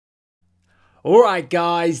Alright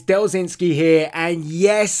guys, Delzinski here, and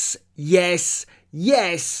yes,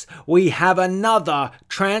 we have another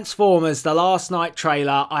Transformers The Last Night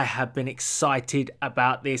trailer. I have been excited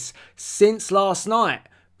about this since last night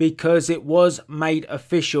because it was made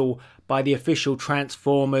official by the official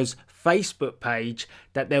Transformers Facebook page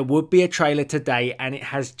that there would be a trailer today, and it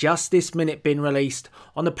has just this minute been released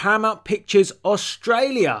on the Paramount Pictures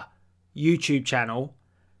Australia YouTube channel.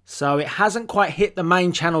 So it hasn't quite hit the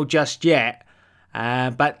main channel just yet.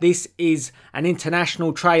 But this is an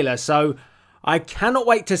international trailer, so I cannot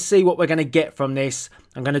wait to see what we're going to get from this.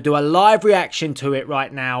 I'm going to do a live reaction to it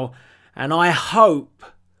right now, and I hope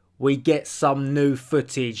we get some new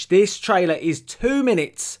footage. This trailer is 2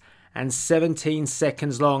 minutes and 17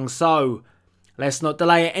 seconds long, so let's not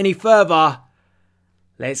delay it any further.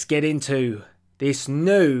 Let's get into this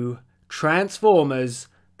new Transformers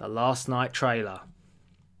The Last Night trailer.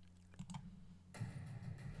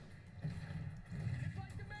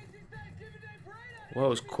 Well, it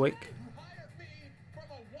was quick.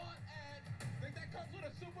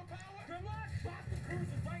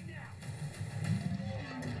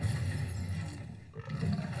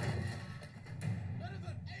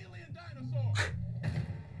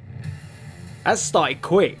 That started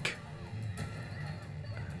quick.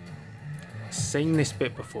 I've seen this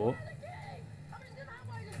bit before.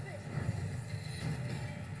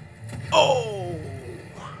 Oh!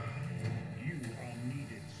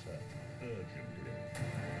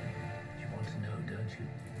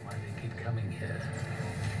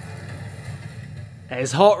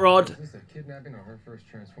 There's Hot Rod. Is this a kidnapping or her first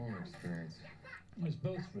Transformer experience? It's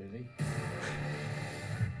both, really.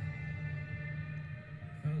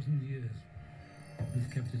 1,000 years. We've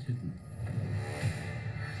kept it hidden.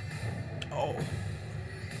 Oh.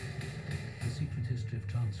 The secret history of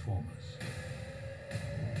Transformers.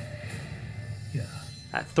 Yeah.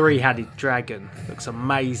 That three-headed dragon looks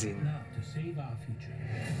amazing. Now, to save our future,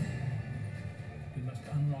 we must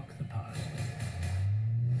unlock the past.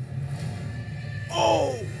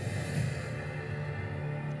 Oh!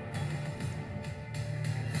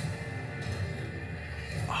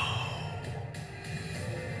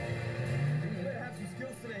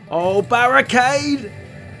 Oh, barricade!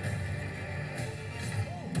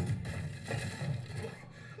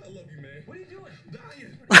 I love you, man. What are you doing?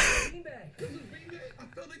 Dying. Beanbag. This is beanbag. I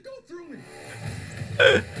felt it go through me.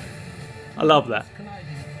 I love that.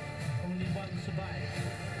 Only one survived.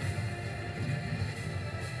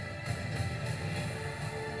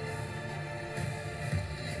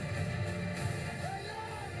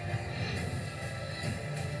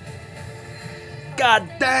 God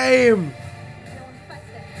damn!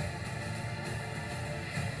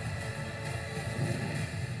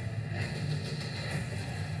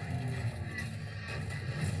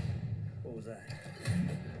 What was that?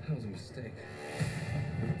 That was a mistake.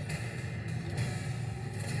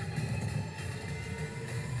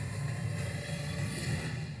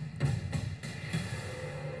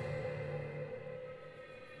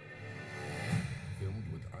 Filmed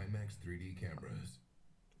with IMAX 3D cameras.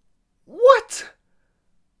 What?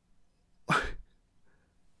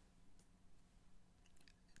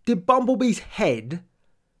 Did Bumblebee's head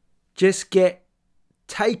just get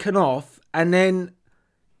taken off and then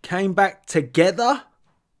came back together?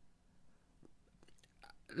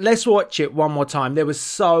 Let's watch it one more time. There was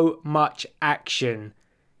so much action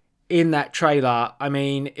in that trailer. I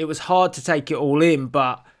mean, it was hard to take it all in,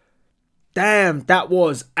 but damn, that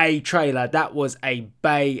was a trailer. That was a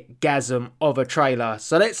baygasm of a trailer.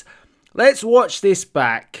 So let's watch this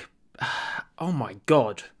back. Oh my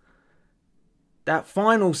god. That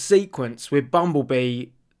final sequence with Bumblebee,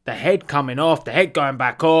 the head coming off, the head going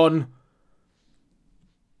back on.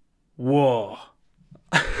 Whoa.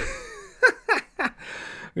 I'm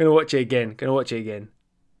going to watch it again.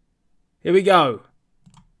 Here we go.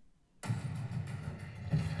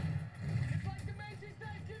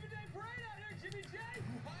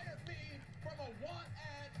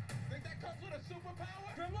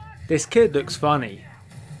 This kid looks funny.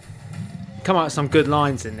 Come out with some good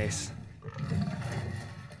lines in this.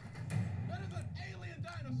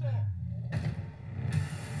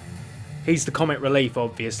 He's the comic relief,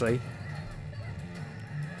 obviously.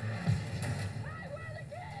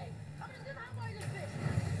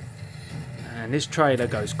 And this trailer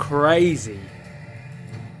goes crazy.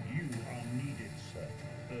 You are needed, sir.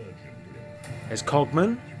 Urgently. There's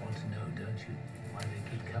Cogman. You want to know, don't you? Why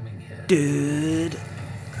they keep coming here? Dude.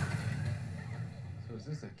 So is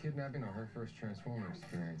this a kidnapping or her first Transformer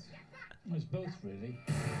experience? It's both, really.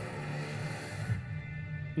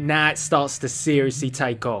 Now it starts to seriously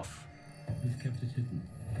take off. We've kept it hidden.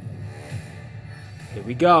 Here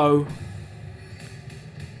we go.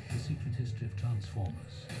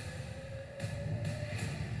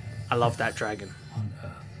 I love that dragon. on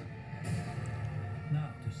Earth. Now,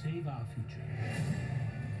 to save our future,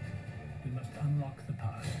 we must unlock the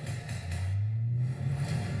past.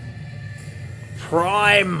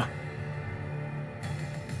 Prime!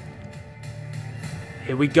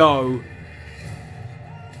 Here we go. You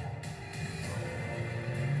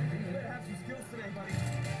better have some skills today, buddy.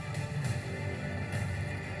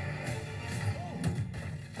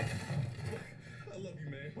 I love you,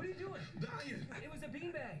 man. What are you doing? Dying. It was a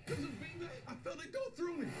beanbag. It was a beanbag? I felt it go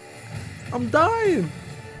through me. I'm dying.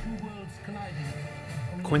 Two worlds colliding.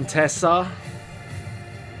 Only Quintessa.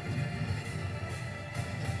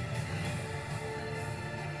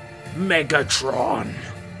 Megatron.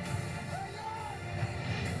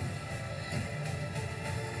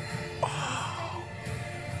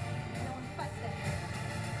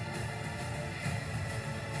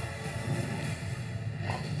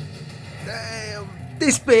 Damn.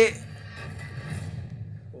 This bit.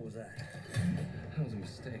 What was that? That was a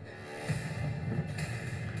mistake.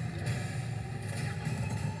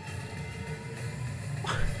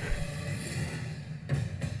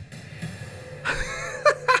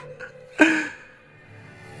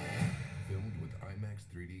 Filmed with IMAX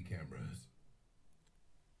 3D cameras.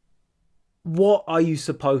 What are you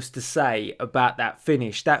supposed to say about that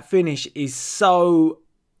finish? That finish is so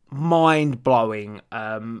mind-blowing.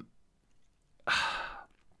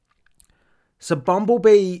 So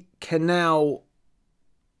Bumblebee can now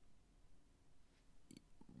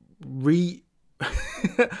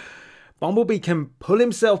Bumblebee can pull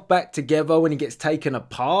himself back together when he gets taken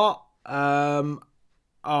apart.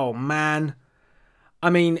 Oh man.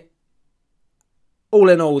 I mean, all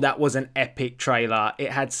in all, that was an epic trailer.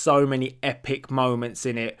 It had so many epic moments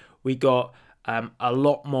in it. We got a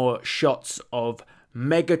lot more shots of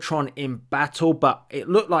Megatron in battle, but it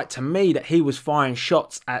looked like to me that he was firing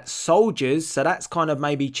shots at soldiers, so that's kind of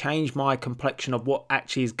maybe changed my complexion of what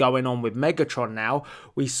actually is going on with Megatron now.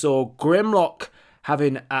 We saw Grimlock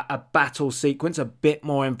having a battle sequence a bit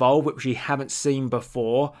more involved, which we haven't seen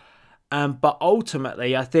before, but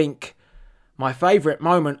ultimately I think my favourite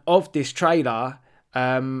moment of this trailer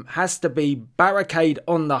has to be Barricade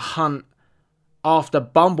on the hunt after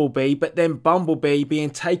Bumblebee, but then Bumblebee being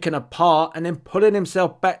taken apart and then pulling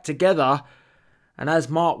himself back together. And as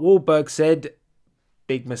Mark Wahlberg said,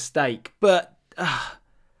 big mistake. But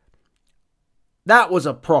that was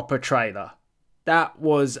a proper trailer. That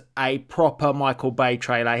was a proper Michael Bay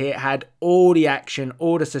trailer. It had all the action,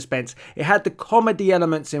 all the suspense. It had the comedy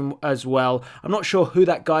elements in as well. I'm not sure who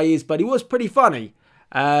that guy is, but he was pretty funny.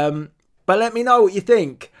 But let me know what you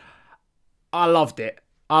think. I loved it.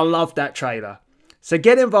 I loved that trailer. So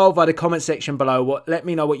get involved by the comment section below. Let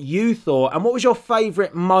me know what you thought and what was your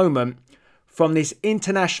favourite moment from this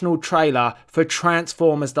international trailer for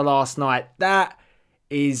Transformers The Last Night. That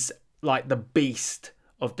is like the beast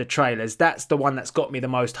of the trailers. That's the one that's got me the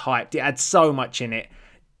most hyped. It had so much in it.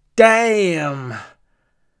 Damn.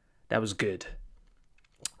 That was good.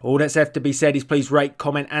 All that's left to be said is please rate,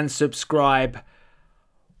 comment and subscribe.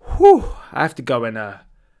 Whew. I have to go and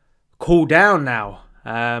cool down now.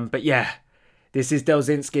 But yeah. This is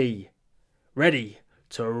Delzinski, ready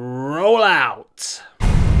to roll out.